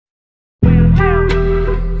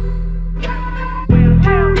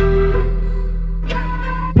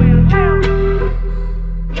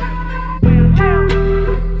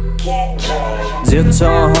Real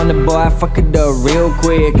tall, 100 boy, I fuck it up real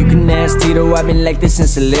quick. You can ask Tito, I've been like this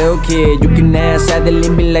since a little kid. You can ask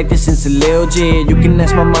Adeline, been like this since a little jit. You can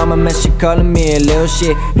ask my mama, man, she calling me a little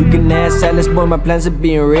shit. You can ask Alice, boy, my plans are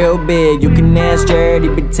being real big. You can ask Jared, he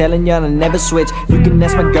been telling y'all to never switch. You can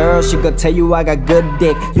ask my girl, she gon' tell you I got good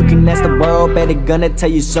dick. You can ask the world, better gonna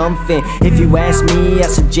tell you something. If you ask me, I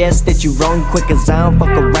suggest that you run quick, cause I don't fuck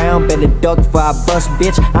around, better duck before I bust,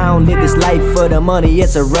 bitch. I don't live this life for the money,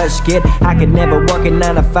 it's a rush, kid. I could never work a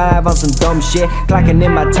 9 to 5 on some dumb shit. Clocking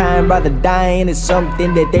in my time, rather dying is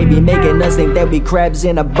something that they be making us think that we crabs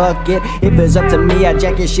in a bucket. If it's up to me, I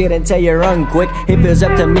jack your shit and tell you run quick. If it's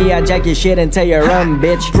up to me, I jack your shit and tell you run,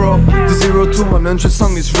 bitch. Bro, the 0 to 100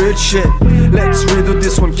 song is rich shit. Let's redo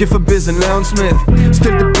this one, Kifabiz and Leon Smith.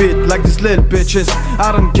 Still the beat like these little bitches.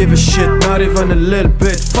 I don't give a shit, not even a little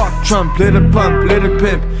bit. Fuck Trump, little pump, little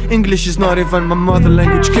pimp. English is not even my mother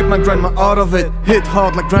language, keep my grandma out of it. Hit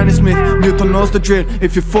hard like Granny Smith, Newton knows the drill.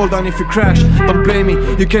 If you fall down, if you crash, don't blame me,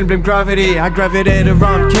 you can't blame gravity. I gravitate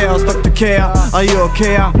around chaos, stuck to chaos. Are you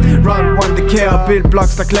okay? Run one the chaos, build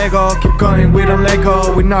blocks like Lego. Keep going, we don't let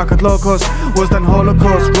go, we knock out locals. Worse than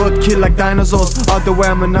Holocaust, roadkill like dinosaurs. Out the way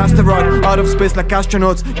I'm an asteroid, out of space like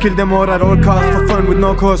astronauts. Kill them all at all costs, for fun with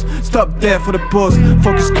no cause. Stop there for the pause,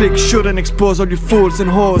 focus, click, shoot and expose all you fools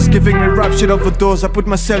and whores. Giving me rap shit overdose, I put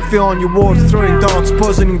my selfie on your walls. Throwing darts,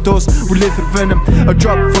 poisoning those who live in venom. A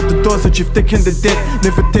drop for the dosage if taking the dead.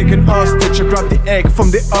 Never taken hostage, I grab the egg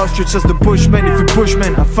from the ostrich as the bushman. If you push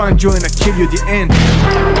man, I find you and I kill you the end.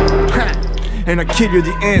 And I kill you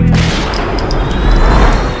the end.